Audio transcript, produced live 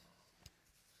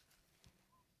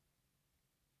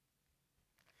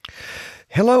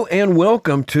Hello and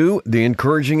welcome to the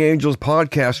Encouraging Angels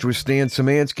podcast with Stan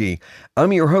Szymanski.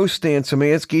 I'm your host, Stan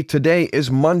Szymanski. Today is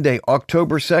Monday,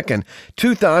 October 2nd,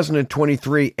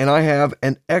 2023, and I have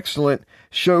an excellent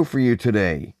show for you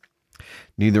today.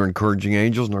 Neither Encouraging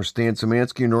Angels nor Stan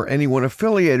Szymanski nor anyone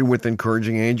affiliated with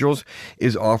Encouraging Angels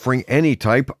is offering any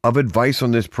type of advice on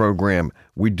this program.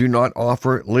 We do not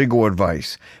offer legal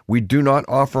advice. We do not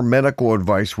offer medical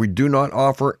advice. We do not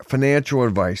offer financial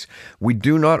advice. We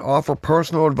do not offer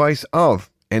personal advice of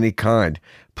any kind.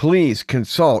 Please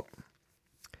consult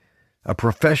a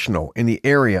professional in the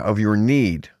area of your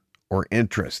need or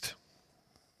interest.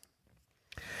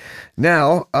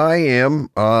 Now, I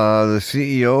am the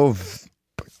CEO of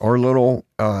our little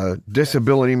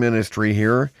disability ministry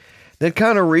here that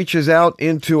kind of reaches out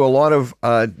into a lot of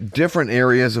different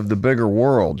areas of the bigger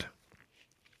world.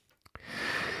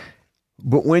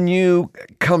 But when you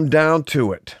come down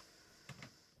to it,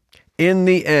 in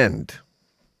the end,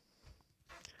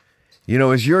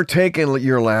 as you're taking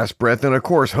your last breath, and of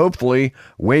course, hopefully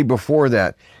way before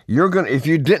that, if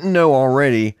you didn't know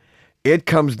already, it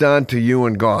comes down to you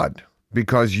and God,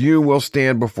 because you will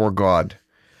stand before God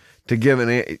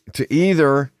to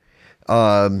either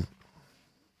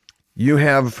you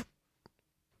have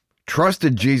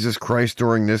trusted Jesus Christ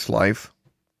during this life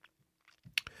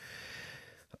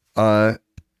and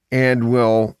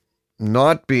will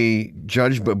not be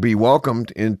judged but be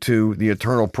welcomed into the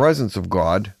eternal presence of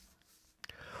God,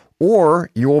 or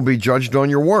you will be judged on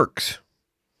your works.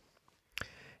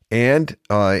 And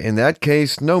in that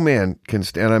case, no man can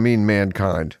stand. I mean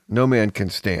mankind. No man can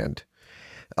stand.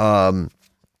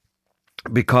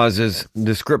 Because as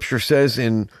the scripture says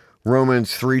in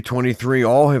Romans 3:23,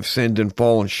 all have sinned and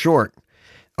fallen short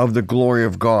of the glory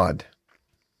of God.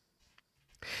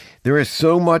 There is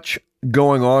so much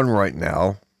going on right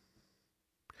now.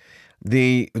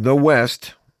 The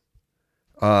West,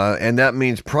 and that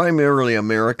means primarily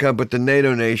America, but the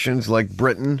NATO nations like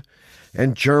Britain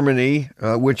and Germany,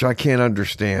 which I can't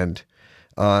understand.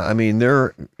 They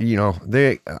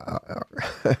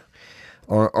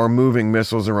are moving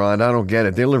missiles around. I don't get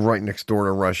it. They live right next door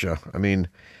to Russia. I mean,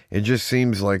 it just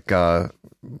seems like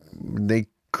they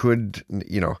could,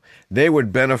 they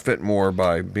would benefit more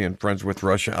by being friends with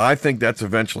Russia. I think that's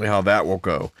eventually how that will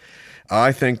go.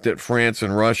 I think that France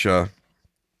and Russia,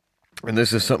 and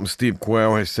this is something Steve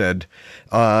Quayle has said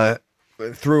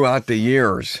throughout the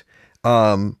years,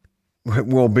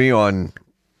 will be on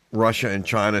Russia and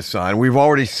China's side. We've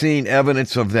already seen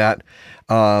evidence of that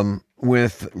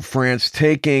with France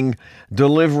taking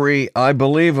delivery, I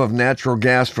believe, of natural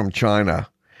gas from China.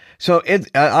 So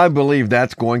I believe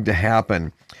that's going to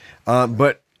happen.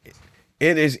 But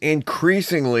it is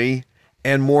increasingly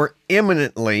and more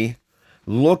imminently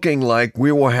looking like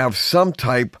we will have some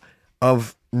type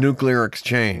of nuclear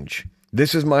exchange.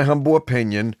 This is my humble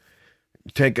opinion.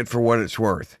 Take it for what it's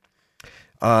worth.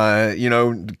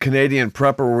 Canadian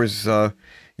Prepper was,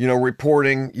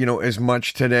 reporting, as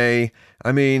much today.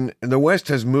 I mean, the West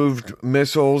has moved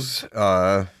missiles,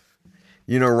 right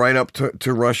up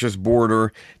to Russia's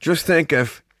border. Just think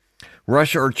if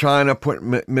Russia or China put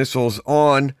missiles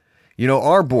on,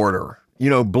 our border,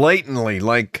 blatantly,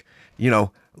 like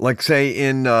say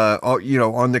in,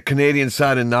 on the Canadian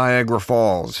side of Niagara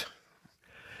Falls,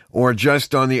 or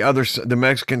just on the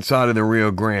Mexican side of the Rio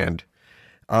Grande.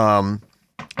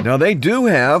 Now, they do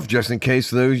have, just in case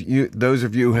those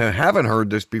of you who haven't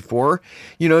heard this before,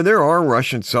 there are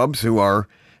Russian subs who are,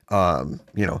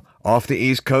 off the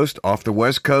East Coast, off the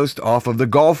West Coast, off of the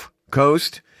Gulf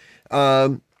Coast,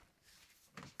 who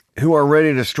are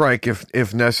ready to strike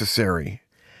if necessary.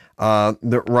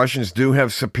 The Russians do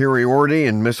have superiority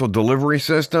in missile delivery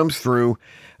systems through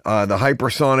the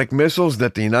hypersonic missiles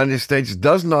that the United States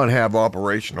does not have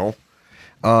operational.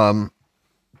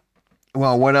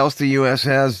 Well, what else the U.S.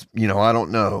 has, I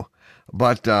don't know.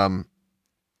 But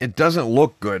it doesn't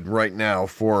look good right now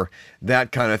for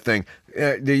that kind of thing.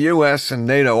 The U.S. and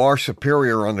NATO are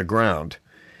superior on the ground.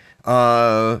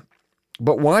 But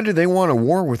why do they want a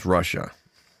war with Russia?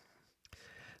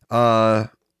 I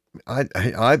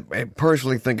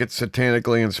personally think it's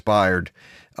satanically inspired.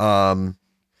 But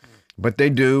they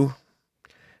do.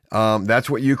 That's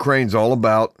what Ukraine's all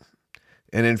about.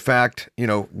 And in fact,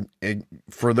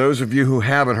 for those of you who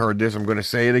haven't heard this, I'm going to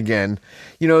say it again.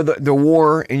 The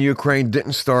war in Ukraine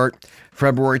didn't start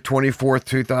February 24th,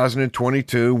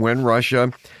 2022, when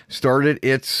Russia started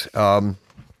its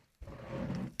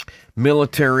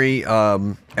military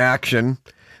action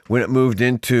when it moved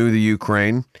into the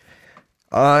Ukraine.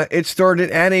 It started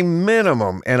at a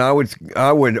minimum, and I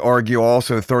would argue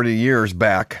also 30 years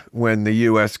back when the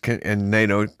U.S. and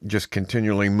NATO just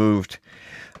continually moved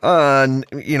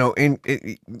in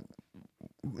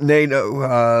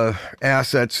NATO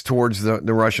assets towards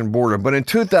the Russian border. But in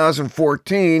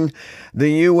 2014,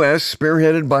 the U.S.,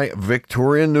 spearheaded by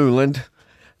Victoria Nuland,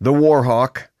 the war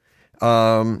hawk,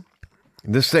 the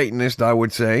Satanist, I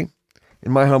would say,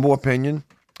 in my humble opinion,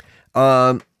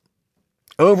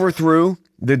 overthrew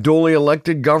the duly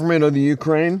elected government of the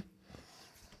Ukraine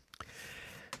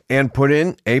and put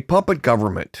in a puppet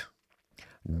government.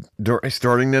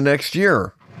 Starting the next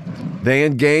year, they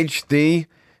engaged the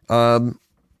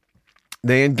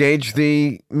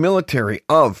military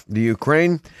of the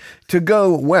Ukraine to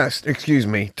go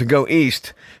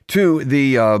east to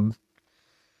the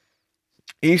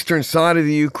eastern side of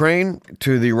the Ukraine,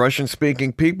 to the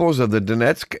Russian-speaking peoples of the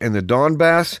Donetsk and the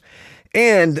Donbass,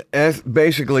 and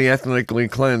basically ethnically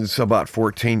cleanse about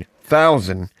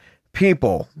 14,000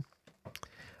 people.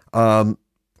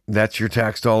 That's your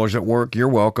tax dollars at work. You're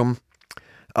welcome.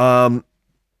 In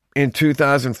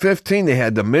 2015, they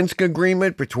had the Minsk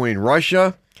Agreement between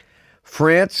Russia,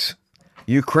 France,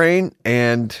 Ukraine,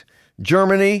 and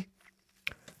Germany,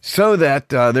 so that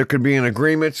there could be an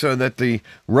agreement so that the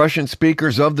Russian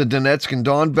speakers of the Donetsk and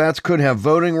Donbass could have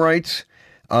voting rights,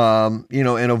 and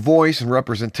a voice and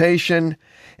representation.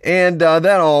 And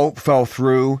that all fell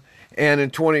through. And in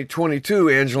 2022,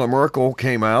 Angela Merkel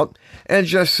came out and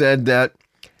just said that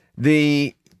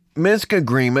the Minsk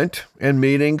Agreement and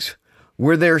meetings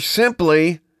were there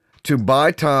simply to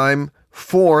buy time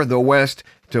for the West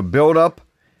to build up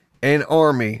an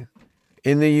army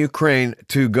in the Ukraine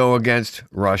to go against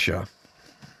Russia.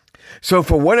 So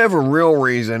for whatever real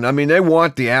reason, I mean, they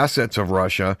want the assets of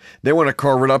Russia. They want to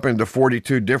carve it up into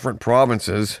 42 different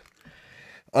provinces,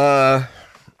 for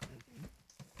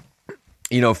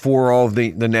all of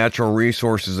the natural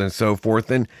resources and so forth.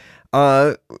 And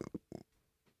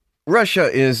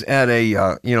Russia is at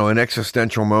an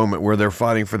existential moment where they're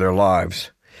fighting for their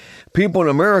lives. People in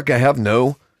America have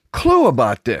no clue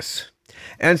about this.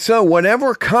 And so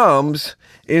whatever comes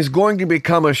is going to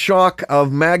become a shock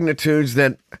of magnitudes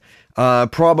that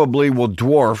probably will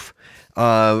dwarf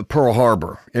Pearl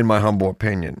Harbor, in my humble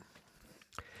opinion.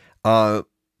 There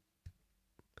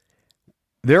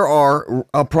are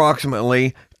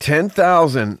approximately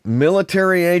 10,000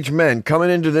 military-age men coming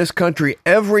into this country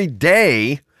every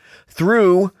day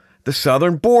through the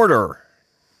southern border.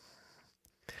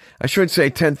 I should say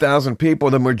 10,000 people,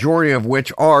 the majority of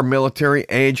which are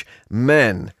military-age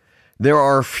men. There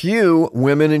are few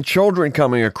women and children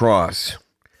coming across.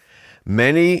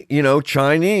 Many,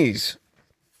 Chinese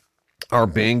are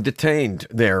being detained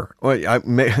there. Well,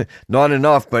 not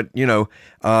enough, but,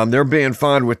 they're being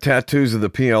found with tattoos of the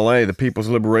PLA, the People's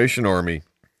Liberation Army.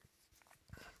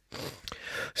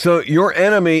 So your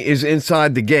enemy is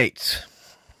inside the gates.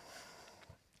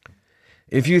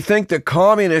 If you think that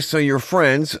communists are your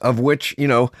friends, of which,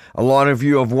 a lot of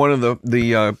you of one of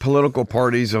the political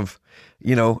parties of,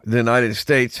 the United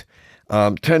States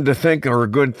tend to think are a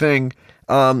good thing,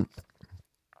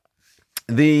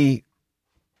 the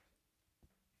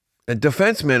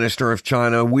defense minister of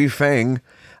China, Wei Feng,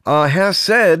 has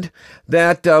said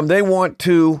that they want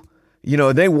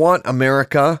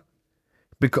America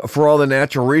for all the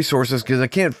natural resources because they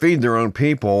can't feed their own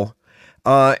people.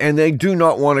 And they do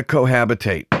not want to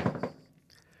cohabitate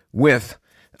with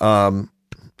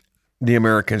the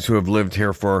Americans who have lived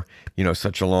here for,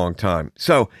 such a long time.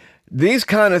 So these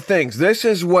kind of things, this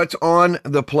is what's on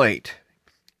the plate.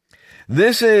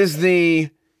 This is the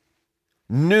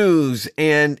news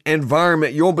and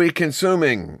environment you'll be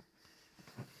consuming.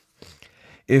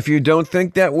 If you don't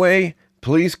think that way,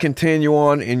 please continue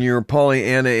on in your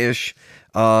Pollyanna-ish,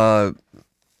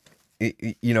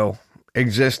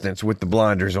 existence with the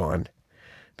blinders on,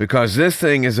 because this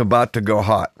thing is about to go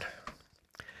hot.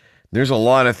 There's a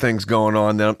lot of things going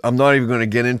on that I'm not even going to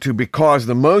get into, because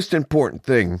the most important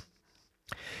thing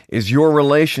is your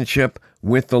relationship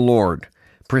with the Lord,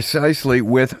 precisely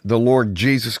with the Lord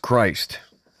Jesus Christ.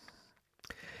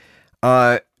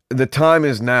 The time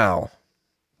is now.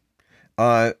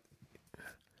 In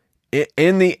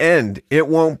the end, it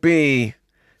won't be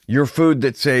your food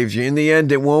that saves you. In the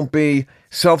end, it won't be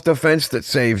self-defense that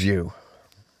saves you.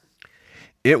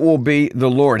 It will be the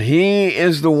Lord. He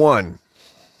is the one.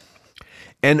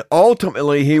 And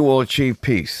ultimately, he will achieve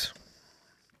peace.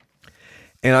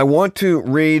 And I want to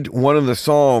read one of the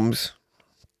Psalms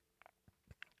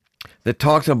that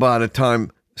talks about a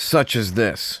time such as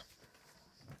this.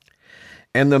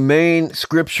 And the main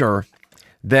scripture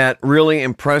that really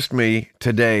impressed me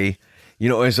today,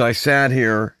 as I sat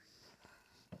here,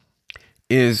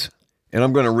 is, and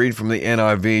I'm going to read from the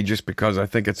NIV just because I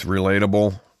think it's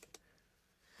relatable.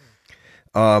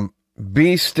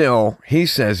 be still, he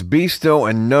says, be still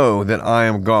and know that I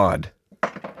am God.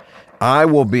 I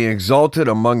will be exalted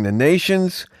among the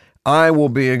nations. I will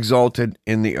be exalted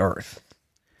in the earth.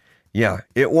 Yeah,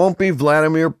 it won't be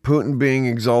Vladimir Putin being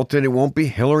exalted. It won't be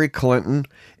Hillary Clinton.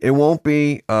 It won't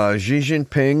be Xi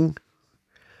Jinping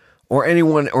or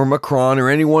anyone, or Macron or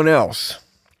anyone else.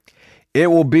 It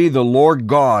will be the Lord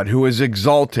God who is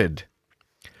exalted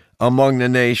among the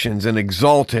nations and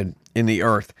exalted in the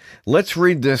earth. Let's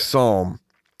read this psalm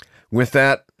with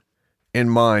that in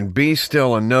mind. Be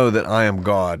still and know that I am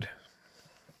God.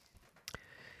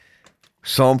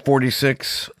 Psalm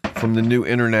 46 from the New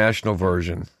International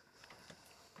Version.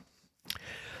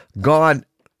 God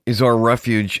is our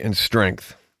refuge and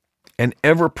strength, an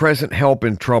ever-present help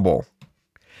in trouble.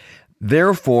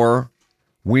 Therefore,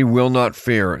 we will not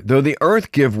fear, though the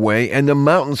earth give way and the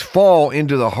mountains fall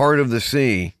into the heart of the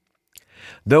sea,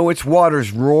 though its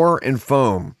waters roar and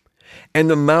foam, and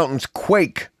the mountains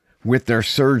quake with their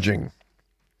surging.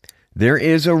 There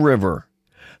is a river,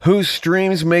 whose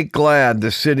streams make glad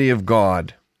the city of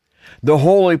God, the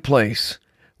holy place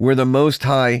where the Most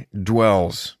High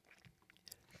dwells.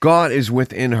 God is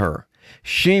within her.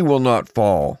 She will not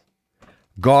fall.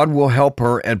 God will help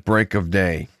her at break of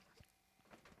day.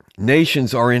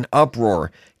 Nations are in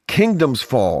uproar. Kingdoms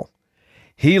fall.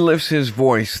 He lifts his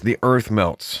voice. The earth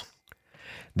melts.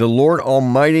 The Lord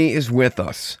Almighty is with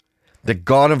us. The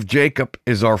God of Jacob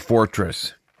is our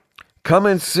fortress. Come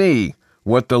and see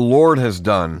what the Lord has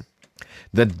done,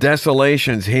 the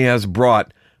desolations he has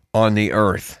brought on the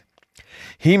earth.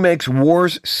 He makes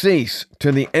wars cease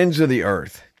to the ends of the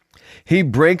earth. He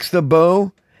breaks the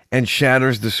bow and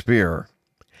shatters the spear.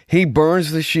 He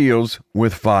burns the shields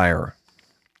with fire.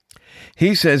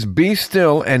 He says, be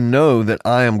still and know that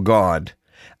I am God.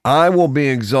 I will be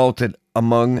exalted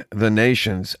among the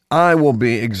nations. I will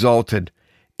be exalted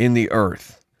in the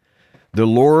earth. The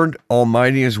Lord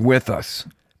Almighty is with us.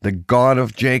 The God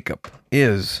of Jacob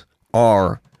is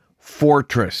our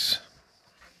fortress.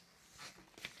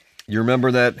 You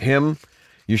remember that hymn?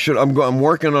 You should. I'm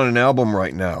working on an album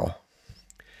right now.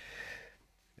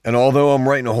 And although I'm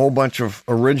writing a whole bunch of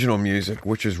original music,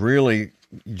 which is really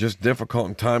just difficult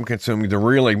and time consuming to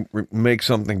really make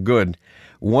something good,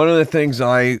 one of the things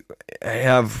I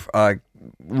have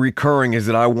recurring is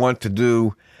that I want to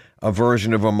do a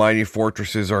version of A Mighty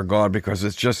Fortress Is Our God, because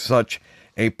it's just such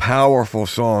a powerful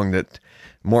song that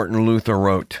Martin Luther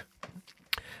wrote.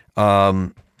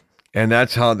 And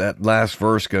that's how that last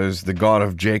verse goes. The God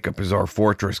of Jacob is our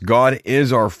fortress. God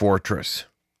is our fortress.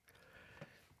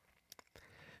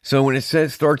 So when it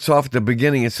starts off at the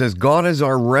beginning, it says, God is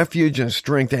our refuge and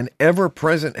strength and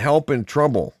ever-present help in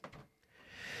trouble.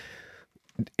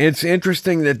 It's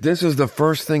interesting that this is the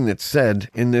first thing that's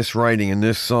said in this writing, in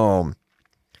this psalm,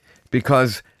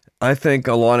 because I think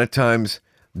a lot of times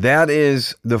that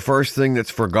is the first thing that's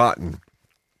forgotten,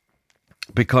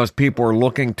 because people are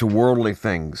looking to worldly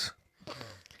things,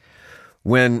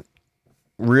 when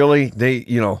really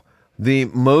the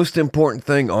most important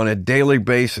thing on a daily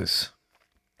basis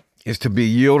is to be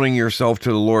yielding yourself to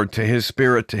the Lord, to his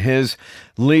Spirit, to his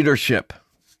leadership,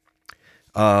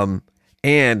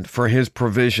 and for his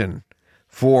provision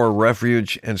for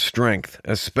refuge and strength,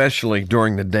 especially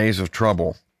during the days of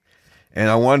trouble. And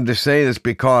I wanted to say this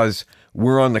because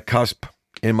we're on the cusp,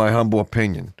 in my humble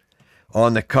opinion,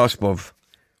 on the cusp of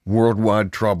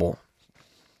worldwide trouble.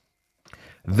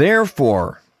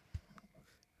 Therefore,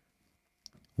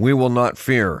 we will not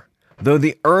fear, though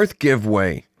the earth give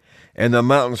way and the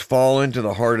mountains fall into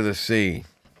the heart of the sea,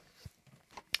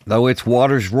 though its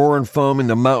waters roar and foam and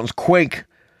the mountains quake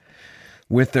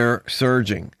with their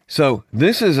surging. So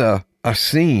this is a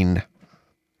scene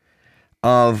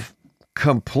of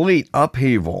complete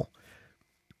upheaval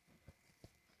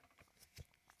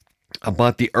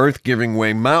about the earth giving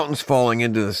way, mountains falling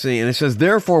into the sea. And it says,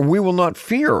 therefore, we will not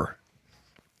fear.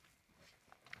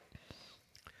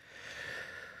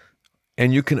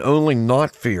 And you can only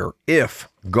not fear if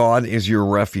God is your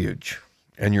refuge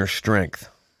and your strength.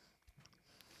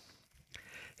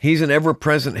 He's an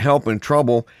ever-present help in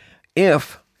trouble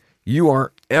if you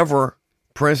are ever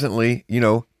presently,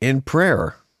 in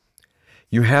prayer.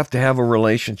 You have to have a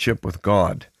relationship with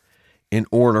God in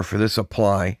order for this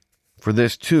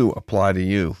to apply to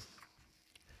you.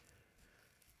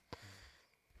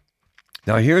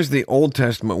 Now, here's the Old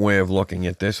Testament way of looking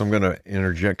at this. I'm going to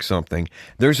interject something.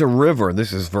 There's a river,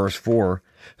 this is verse 4,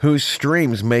 whose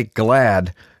streams make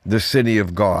glad the city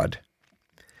of God.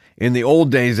 In the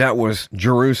old days, that was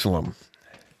Jerusalem,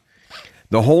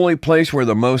 the holy place where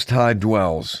the Most High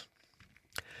dwells.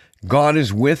 God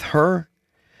is with her.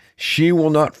 She will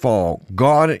not fall.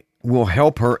 God will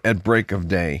help her at break of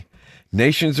day.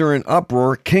 Nations are in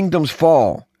uproar, kingdoms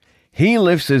fall. He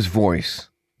lifts his voice,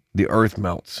 the earth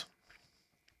melts.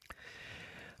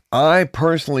 I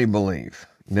personally believe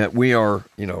that we are,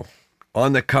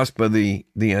 on the cusp of the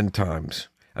end times.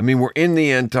 I mean, we're in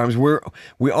the end times.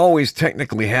 We always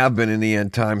technically have been in the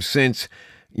end times since,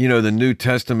 the New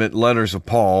Testament letters of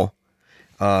Paul,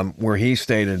 where he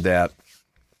stated that.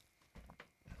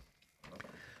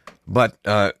 But,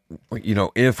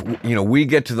 if, we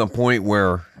get to the point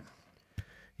where,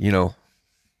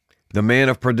 the man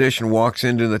of perdition walks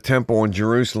into the temple in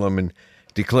Jerusalem and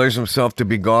declares himself to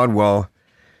be God, well,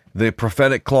 the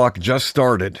prophetic clock just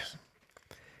started,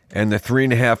 and the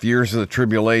 3.5 years of the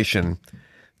tribulation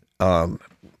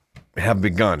have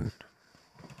begun.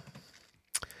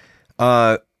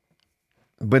 But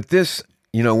this,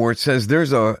 where it says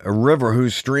there's a river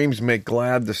whose streams make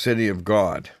glad the city of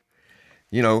God.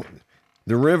 The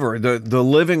river, the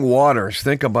living waters,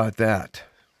 think about that.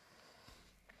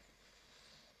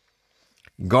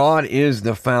 God is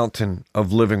the fountain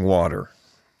of living water.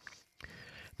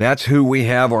 That's who we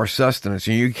have our sustenance.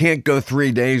 You can't go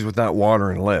 3 days without water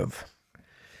and live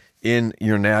in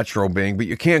your natural being, but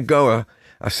you can't go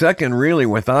a second really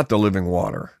without the living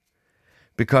water,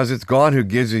 because it's God who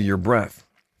gives you your breath.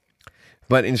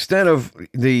 But instead of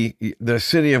the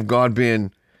city of God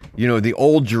being, the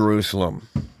old Jerusalem,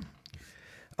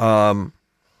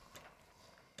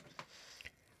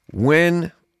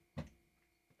 when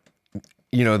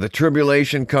the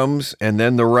tribulation comes and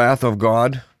then the wrath of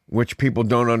God, which people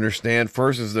don't understand.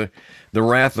 First is the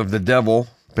wrath of the devil,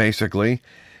 basically,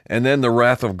 and then the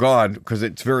wrath of God, because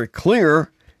it's very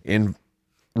clear in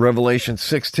Revelation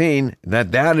 16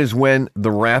 that is when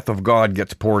the wrath of God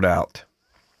gets poured out.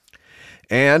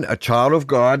 And a child of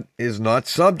God is not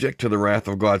subject to the wrath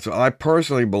of God. So I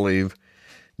personally believe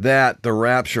that the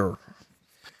rapture,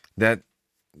 that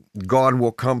God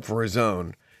will come for his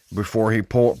own before he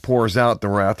pours out the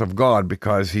wrath of God,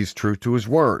 because he's true to his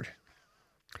word.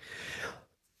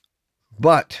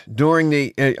 But during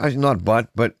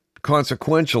but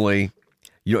consequentially,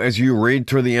 as you read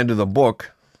through the end of the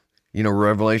book,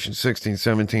 Revelation 16,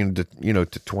 17 to,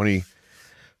 to 20,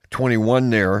 21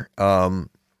 there,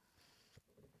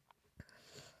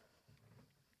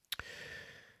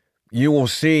 you will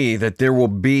see that there will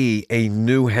be a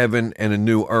new heaven and a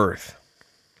new earth.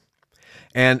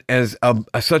 And as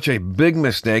such a big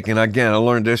mistake, and again, I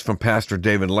learned this from Pastor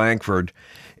David Langford,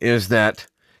 is that,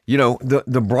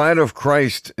 the bride of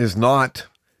Christ is not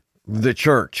the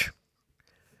church.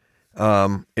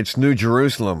 It's New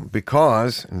Jerusalem,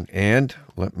 because, and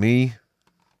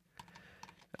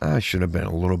I should have been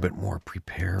a little bit more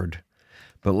prepared,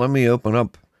 but let me open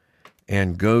up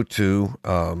and go to,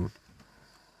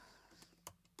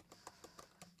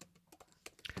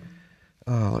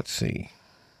 let's see.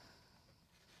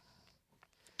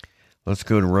 Let's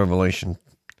go to Revelation.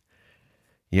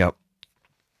 Yep.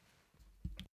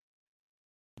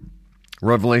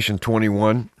 Revelation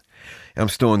 21. I'm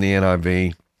still in the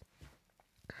NIV.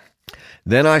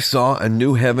 Then I saw a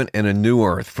new heaven and a new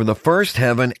earth, for the first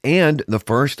heaven and the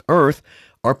first earth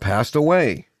are passed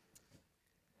away.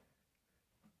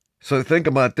 So think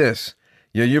about this.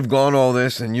 You've gone all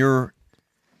this and you're,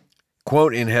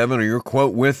 quote, in heaven, or you're,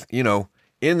 quote, with,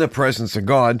 in the presence of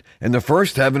God, and the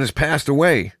first heaven has passed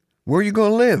away. Where are you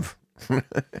going to live?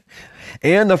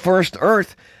 And the first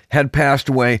earth had passed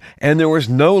away, and there was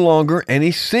no longer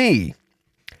any sea.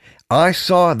 I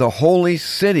saw the holy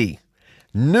city,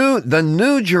 the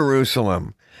new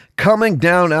Jerusalem, coming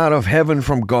down out of heaven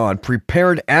from God,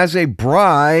 prepared as a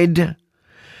bride,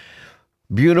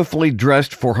 beautifully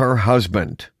dressed for her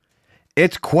husband.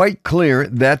 It's quite clear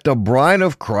that the bride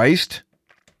of Christ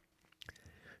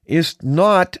is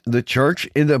not the church.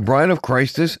 The bride of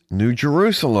Christ is New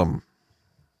Jerusalem.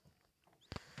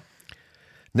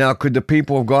 Now, could the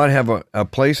people of God have a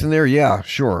place in there? Yeah,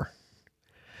 sure.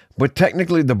 But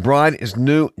technically, the bride is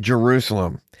New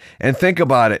Jerusalem. And think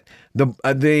about it.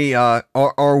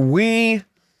 Are we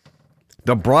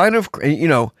the bride of,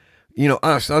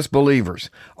 us believers?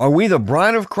 Are we the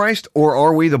bride of Christ, or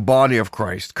are we the body of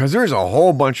Christ? Because there's a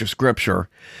whole bunch of scripture,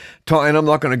 and I'm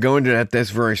not going to go into that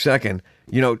this very second,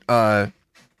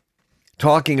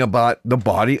 talking about the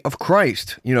body of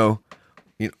Christ,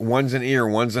 one's an ear,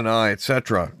 one's an eye,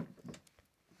 etc.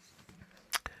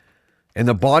 And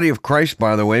the body of Christ,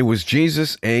 by the way, was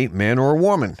Jesus a man or a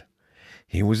woman?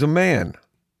 He was a man.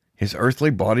 His earthly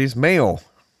body is male.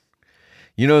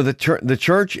 The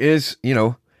church is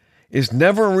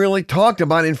never really talked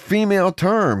about in female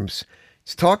terms.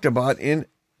 It's talked about in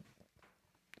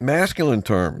masculine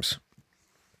terms.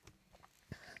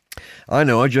 I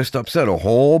know I just upset a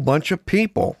whole bunch of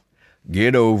people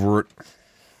Get over it.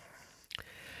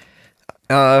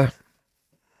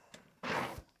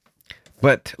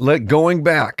 But going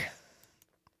back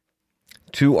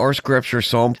to our scripture,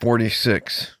 Psalm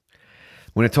 46,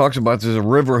 when it talks about there's a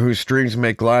river whose streams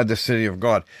make glad the city of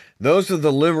God. Those are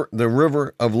the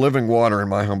river of living water, in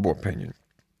my humble opinion.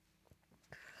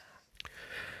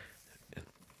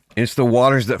 It's the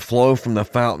waters that flow from the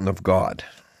fountain of God.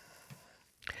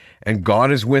 And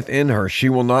God is within her. She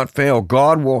will not fail.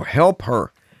 God will help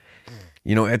her,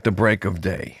 at the break of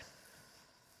day.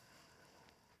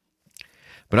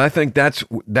 But I think that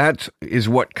is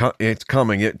what it's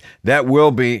coming. That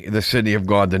will be the city of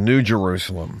God, the New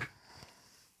Jerusalem.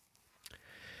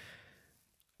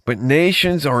 But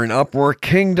nations are in uproar,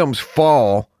 kingdoms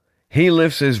fall. He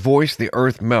lifts his voice, the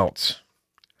earth melts.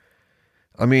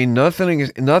 I mean, nothing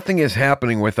is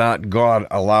happening without God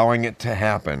allowing it to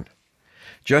happen.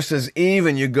 Just as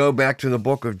even you go back to the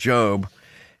book of Job,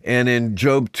 and in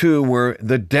Job 2, where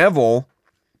the devil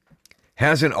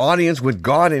has an audience with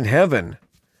God in heaven.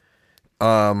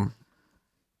 And,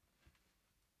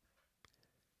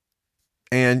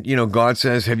 God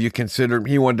says, have you considered,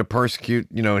 he wanted to persecute,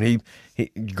 and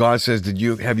God says,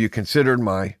 have you considered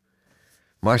my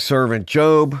servant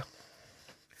Job?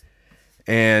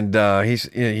 And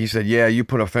he said, yeah, you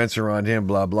put a fence around him,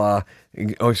 blah, blah.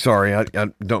 Oh, sorry, I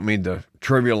don't mean to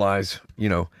trivialize,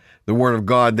 the word of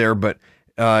God there, but,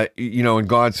 and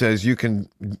God says you can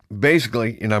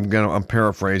basically, and I'm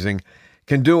paraphrasing,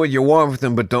 can do what you want with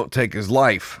him, but don't take his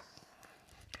life.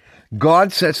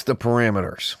 God sets the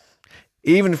parameters.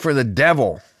 Even for the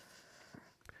devil.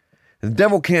 The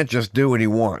devil can't just do what he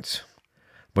wants.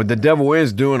 But the devil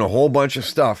is doing a whole bunch of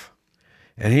stuff.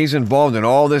 And he's involved in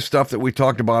all this stuff that we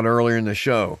talked about earlier in the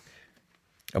show.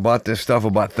 About this stuff,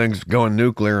 about things going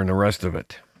nuclear and the rest of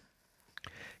it.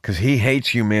 Because he hates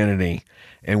humanity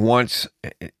and wants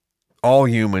all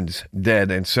humans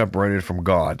dead and separated from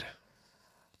God.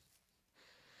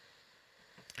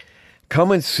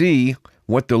 Come and see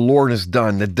what the Lord has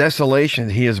done, the desolation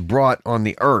he has brought on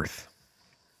the earth.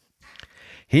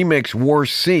 He makes war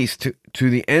cease to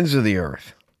the ends of the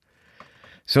earth.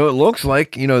 So it looks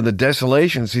like, the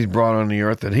desolations he's brought on the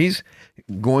earth, that he's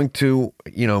going to,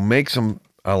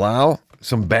 allow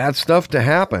some bad stuff to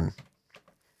happen.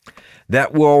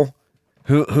 That will,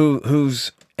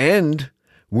 whose end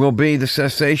will be the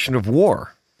cessation of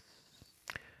war.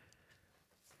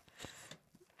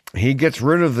 He gets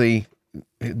rid of the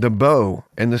bow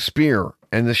and the spear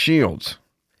and the shields.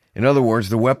 In other words,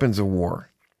 the weapons of war.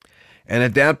 And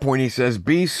at that point he says,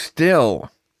 be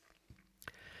still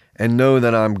and know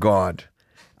that I'm God.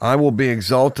 I will be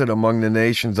exalted among the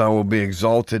nations. I will be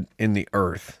exalted in the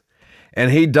earth.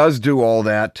 And he does do all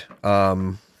that.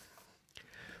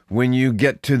 When you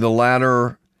get to the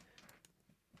latter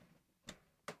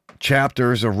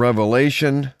chapters of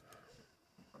Revelation,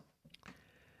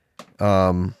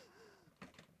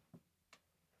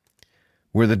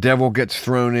 where the devil gets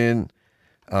thrown in.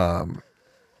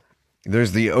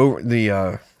 There's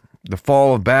the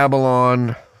fall of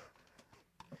Babylon.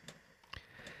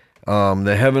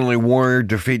 The heavenly warrior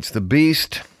defeats the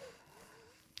beast.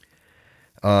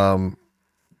 Where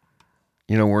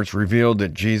it's revealed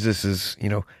that Jesus is,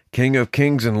 King of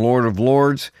kings and Lord of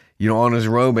lords, on his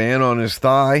robe and on his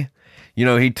thigh.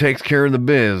 He takes care of the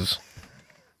biz.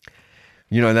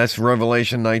 That's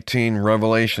Revelation 19,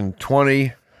 Revelation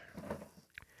 20.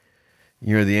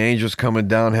 The angels coming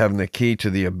down, having the key to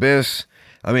the abyss.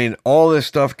 I mean, all this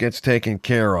stuff gets taken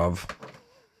care of.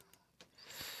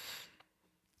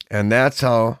 And that's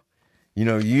how,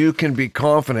 you can be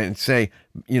confident and say,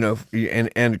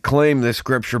 and claim this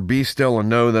scripture, be still and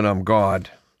know that I'm God.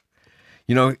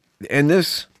 And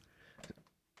this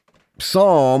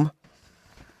psalm,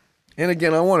 and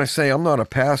again, I want to say I'm not a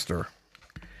pastor.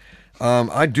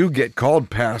 I do get called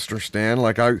Pastor Stan.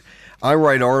 Like I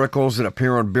write articles that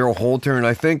appear on Bill Holter, and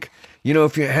I think,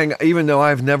 if you even though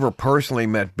I've never personally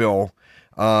met Bill,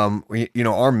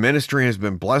 our ministry has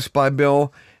been blessed by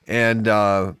Bill, and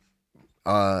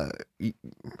allowing,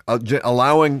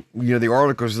 the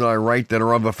articles that I write that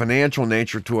are of a financial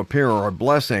nature to appear are a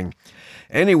blessing.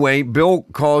 Anyway, Bill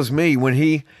calls me when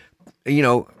he,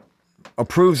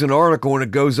 approves an article and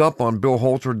it goes up on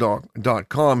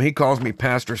BillHolter.com. He calls me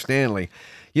Pastor Stanley.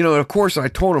 And of course I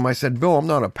told him, I said, Bill, I'm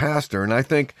not a pastor. And I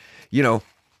think,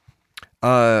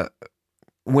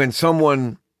 when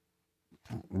someone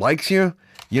likes you,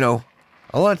 a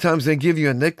lot of times they give you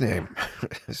a nickname.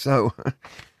 So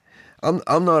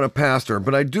I'm not a pastor,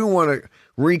 but I do want to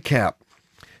recap,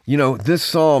 this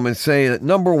psalm and say that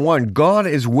number one, God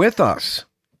is with us.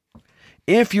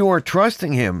 If you are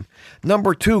trusting him.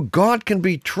 Number two, God can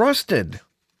be trusted.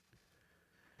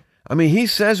 I mean, he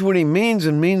says what he means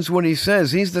and means what he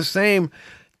says. He's the same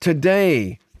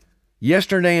today,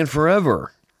 yesterday, and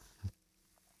forever.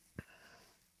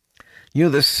 You know,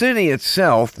 the city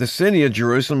itself, the city of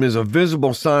Jerusalem, is a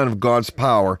visible sign of God's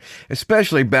power,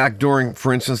 especially back during,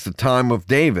 for instance, the time of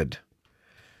David.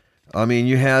 I mean,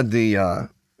 you had the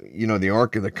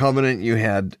Ark of the Covenant. You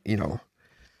had,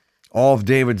 all of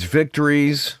David's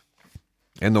victories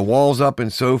and the walls up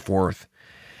and so forth.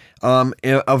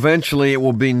 Eventually, it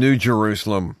will be New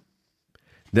Jerusalem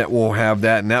that will have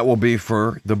that, and that will be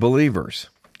for the believers.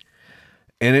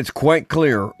 And it's quite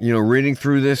clear, reading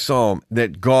through this psalm,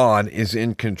 that God is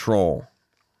in control.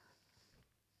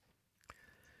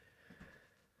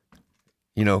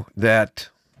 That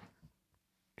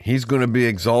he's going to be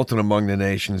exalted among the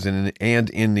nations and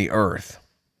in the earth.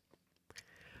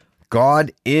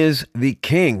 God is the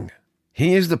king.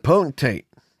 He is the potentate,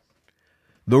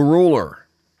 the ruler.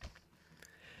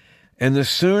 And the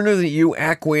sooner that you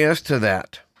acquiesce to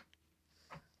that,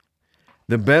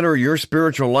 the better your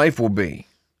spiritual life will be.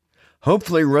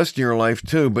 Hopefully the rest of your life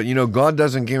too, but God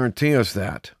doesn't guarantee us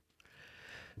that.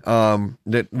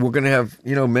 That we're going to have,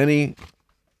 many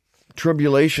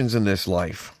tribulations in this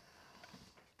life.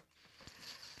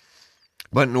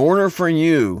 But in order for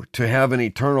you to have an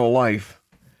eternal life,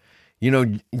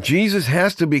 Jesus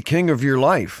has to be king of your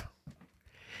life.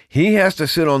 He has to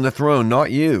sit on the throne,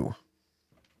 not you.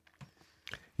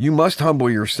 You must humble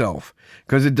yourself,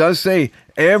 because it does say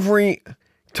every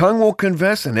tongue will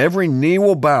confess and every knee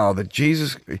will bow and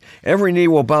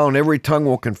every tongue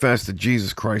will confess that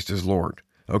Jesus Christ is Lord.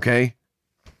 Okay?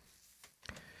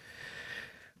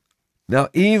 Now,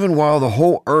 even while the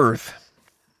whole earth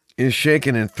is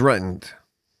shaken and threatened,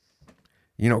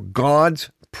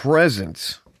 God's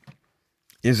presence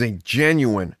is a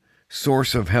genuine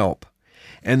source of help.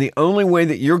 And the only way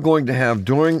that you're going to have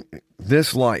during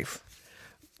this life,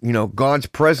 God's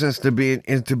presence to be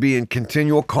in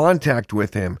continual contact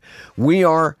with him. We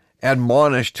are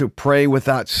admonished to pray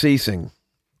without ceasing.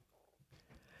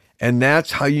 And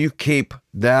that's how you keep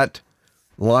that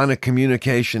line of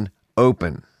communication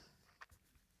open.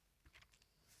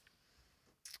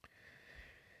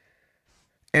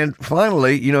 And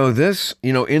finally, this,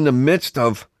 in the midst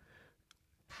of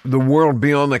the world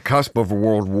being on the cusp of a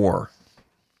world war.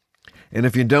 And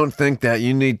if you don't think that,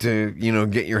 you need to,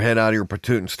 get your head out of your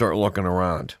patoot and start looking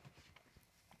around.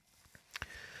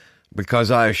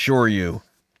 Because I assure you,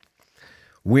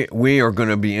 we are going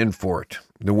to be in for it,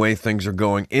 the way things are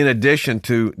going, in addition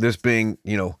to this being,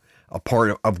 a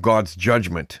part of God's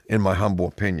judgment, in my humble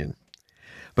opinion.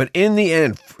 But in the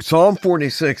end, Psalm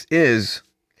 46 is,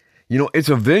 it's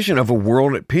a vision of a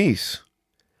world at peace.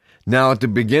 Now, at the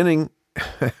beginning,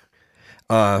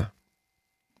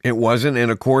 it wasn't.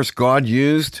 And of course, God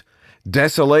used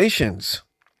desolations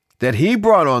that he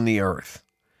brought on the earth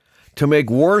to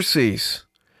make war cease,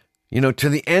 to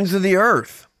the ends of the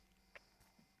earth.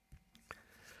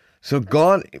 So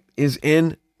God is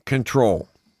in control.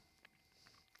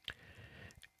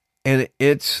 And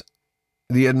it's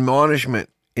the admonishment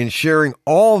in sharing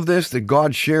all of this that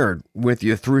God shared with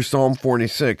you through Psalm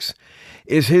 46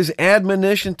 is his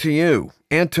admonition to you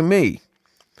and to me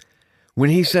when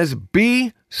he says,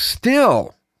 be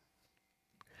still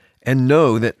and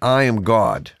know that I am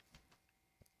God.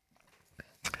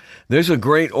 There's a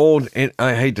great old, and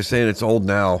I hate to say it, it's old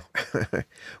now,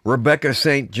 Rebecca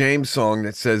St. James song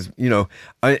that says,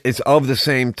 it's of the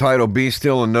same title, Be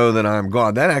Still and Know That I Am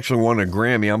God. That actually won a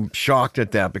Grammy. I'm shocked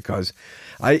at that because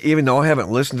even though I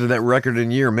haven't listened to that record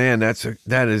in a year, man,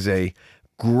 that is a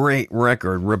great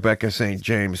record, Rebecca St.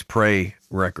 James Pray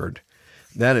record.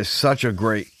 That is such a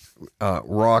great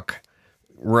rock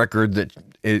record that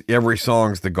every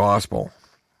song's the gospel.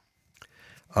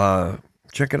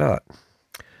 Check it out.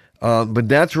 But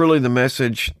that's really the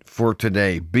message for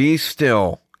today. Be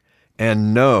still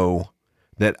and know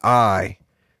that I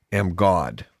am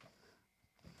God.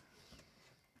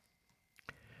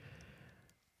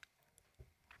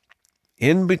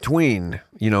 In between,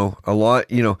 a lot,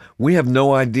 we have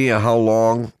no idea how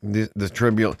long the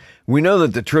tribulation. We know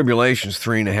that the tribulation's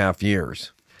 3.5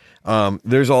 years.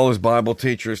 There's all those Bible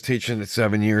teachers teaching it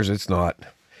 7 years. It's not.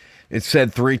 It's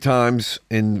said 3 times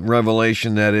in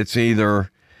Revelation that it's either,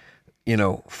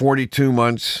 42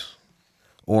 months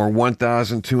or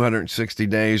 1,260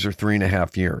 days or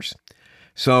 3.5 years.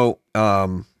 So,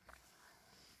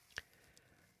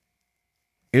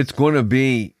 it's going to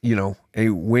be, a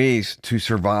ways to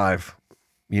survive,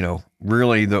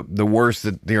 really the worst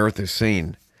that the earth has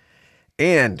seen.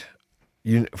 And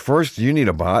first you need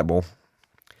a Bible.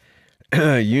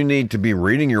 You need to be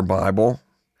reading your Bible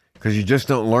because you just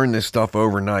don't learn this stuff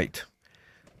overnight.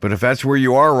 But if that's where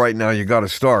you are right now, you got to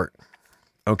start.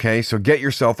 Okay, so get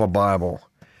yourself a Bible.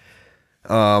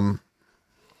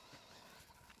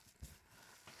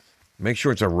 Make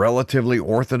sure it's a relatively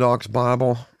orthodox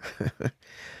Bible.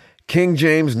 King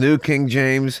James, New King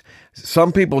James.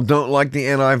 Some people don't like the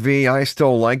NIV. I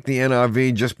still like the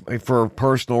NIV just for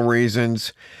personal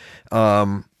reasons.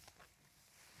 The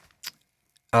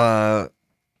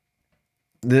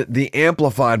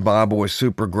Amplified Bible is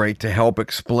super great to help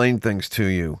explain things to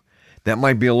you. That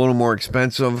might be a little more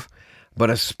expensive, but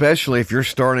especially if you're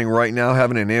starting right now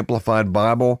having an Amplified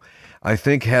Bible, I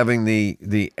think having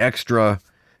the extra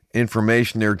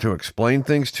information there to explain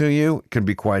things to you could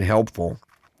be quite helpful.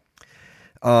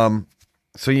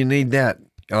 So you need that.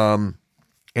 And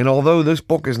although this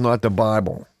book is not the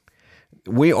Bible,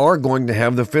 we are going to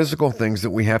have the physical things that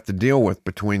we have to deal with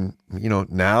between,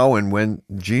 now and when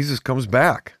Jesus comes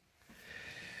back.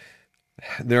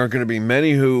 There are going to be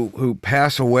many who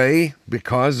pass away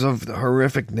because of the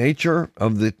horrific nature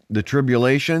of the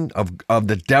tribulation, of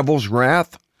the devil's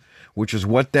wrath, which is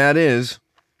what that is.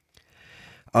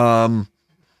 And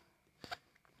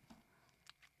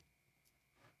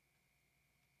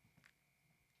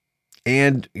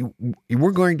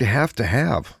we're going to have,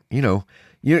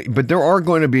 but there are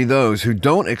going to be those who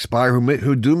don't expire,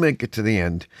 who do make it to the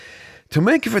end. To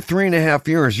make it for 3.5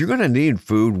 years, you're going to need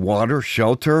food, water,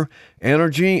 shelter,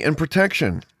 energy, and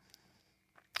protection.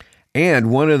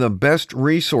 And one of the best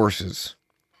resources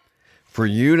for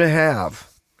you to have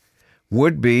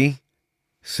would be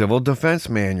Civil Defense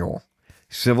Manual.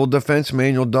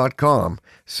 CivilDefenseManual.com.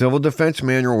 Civil Defense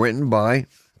Manual written by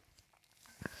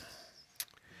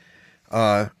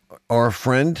our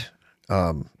friend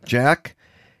Jack,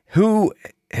 who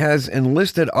has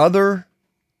enlisted other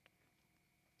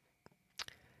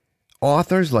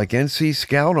authors like NC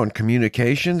Scout on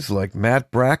communications, like Matt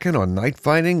Bracken on night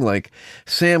fighting, like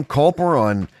Sam Culper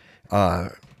on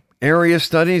area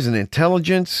studies and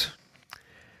intelligence.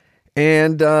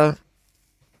 And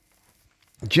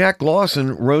Jack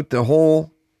Lawson wrote the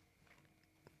whole,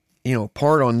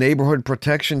 part on neighborhood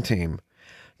protection team.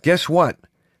 Guess what?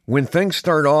 When things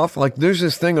start off, like there's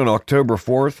this thing on October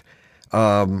 4th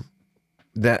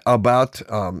that about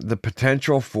the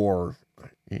potential for,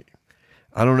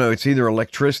 I don't know, it's either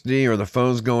electricity or the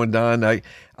phone's going down. I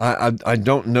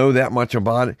don't know that much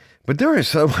about it, but there is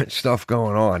so much stuff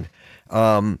going on.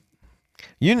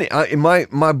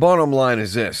 My bottom line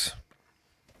is this: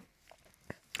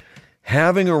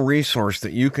 having a resource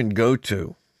that you can go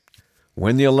to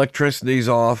when the electricity's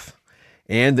off,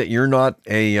 and that you're not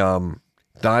a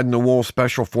dyed-in-the-wool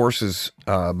Special Forces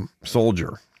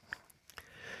soldier.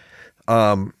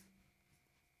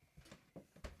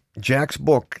 Jack's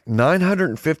book,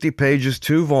 950 pages,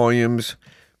 2 volumes.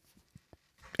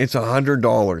 It's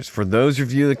 $100. For those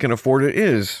of you that can afford it, it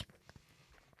is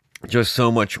just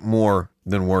so much more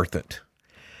than worth it.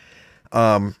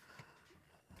 And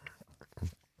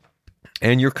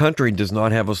your country does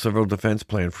not have a civil defense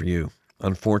plan for you,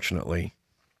 unfortunately.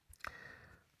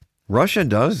 Russia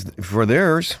does for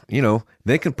theirs.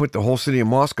 They can put the whole city of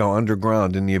Moscow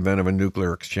underground in the event of a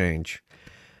nuclear exchange.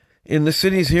 In the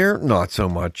cities here, not so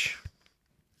much.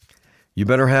 You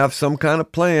better have some kind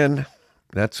of plan.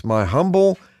 That's my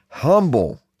humble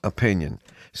opinion.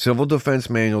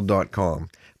 CivilDefenseManual.com.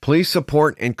 Please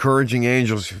support Encouraging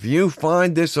Angels. If you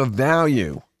find this of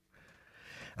value,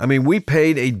 we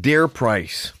paid a dear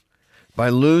price by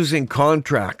losing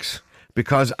contracts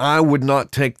because I would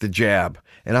not take the jab.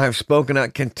 And I have spoken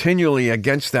out continually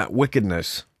against that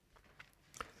wickedness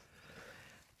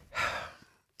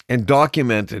and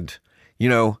documented,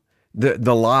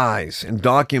 the lies, and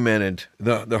documented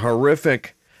the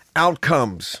horrific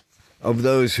outcomes of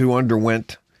those who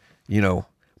underwent,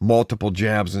 multiple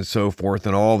jabs and so forth,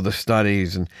 and all of the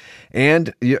studies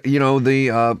and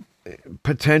the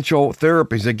potential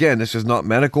therapies. Again, this is not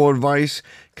medical advice.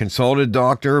 Consult a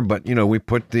doctor, but we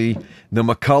put the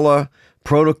McCullough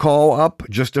protocol up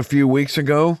just a few weeks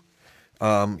ago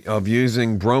of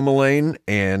using bromelain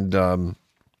and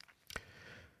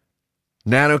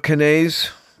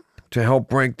nanokinase to help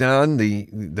break down the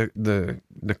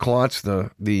clots,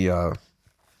 the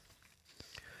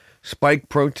spike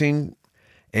protein,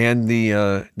 and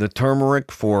the turmeric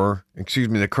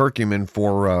the curcumin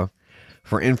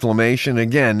for inflammation.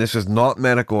 Again, this is not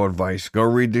medical advice. Go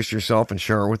read this yourself and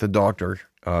share it with a doctor.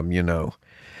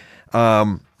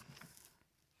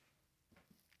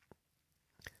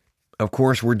 Of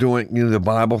course, we're doing the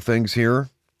Bible things here.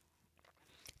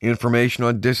 Information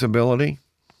on disability.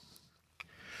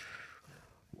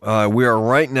 We are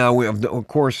right now. We have, of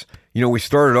course, we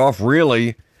started off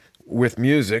really with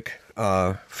music.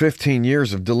 15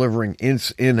 years of delivering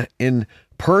in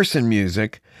person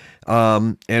music,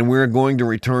 and we're going to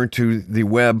return to the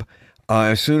web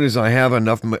as soon as I have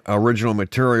enough original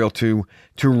material to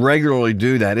regularly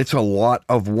do that. It's a lot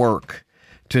of work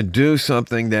to do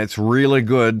something that's really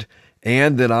good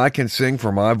and that I can sing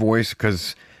for my voice,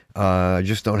 because I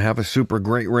just don't have a super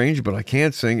great range, but I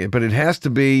can sing it. But it has to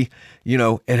be,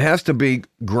 it has to be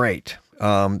great.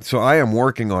 So I am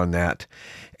working on that.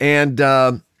 And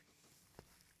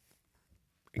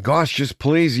gosh, just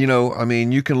please,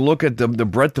 you can look at the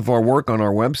breadth of our work on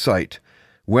our website,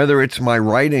 whether it's my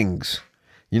writings.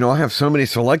 I have so many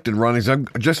selected writings.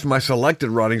 Just my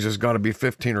selected writings, there's got to be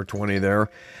 15 or 20 there.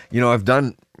 I've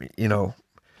done,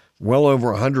 well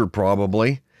over 100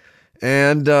 probably.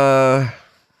 And, of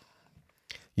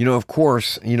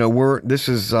course, this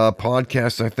is a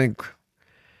podcast, I think.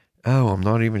 Oh, I'm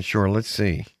not even sure. Let's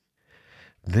see.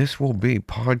 This will be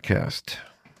podcast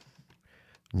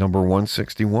number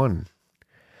 161.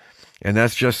 And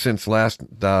that's just since last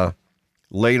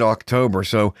late October.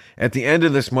 So at the end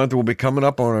of this month, we'll be coming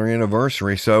up on our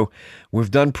anniversary. So we've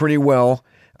done pretty well.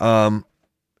 And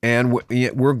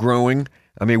we're growing.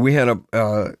 I mean, we had a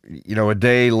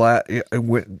day in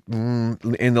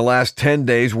the last 10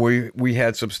 days, we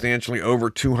had substantially over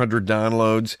 200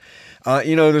 downloads.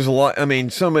 There's a lot. I mean,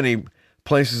 so many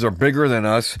places are bigger than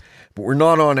us, but we're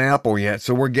not on Apple yet,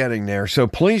 so we're getting there. So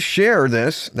please share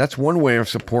this. That's one way of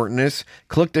supporting this.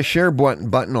 Click the share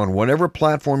button on whatever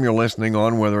platform you're listening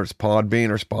on, whether it's Podbean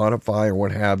or Spotify or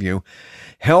what have you.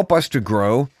 Help us to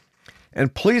grow.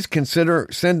 And please consider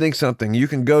sending something. You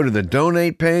can go to the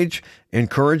donate page,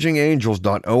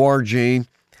 encouragingangels.org,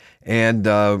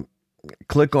 and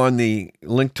click on the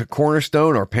link to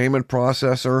Cornerstone, our payment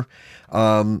processor,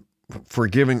 for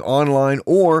giving online,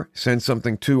 or send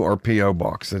something to our P.O.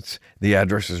 box. The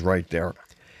address is right there.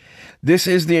 This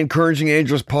is the Encouraging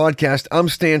Angels podcast. I'm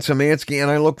Stan Szymanski, and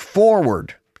I look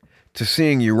forward to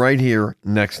seeing you right here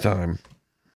next time.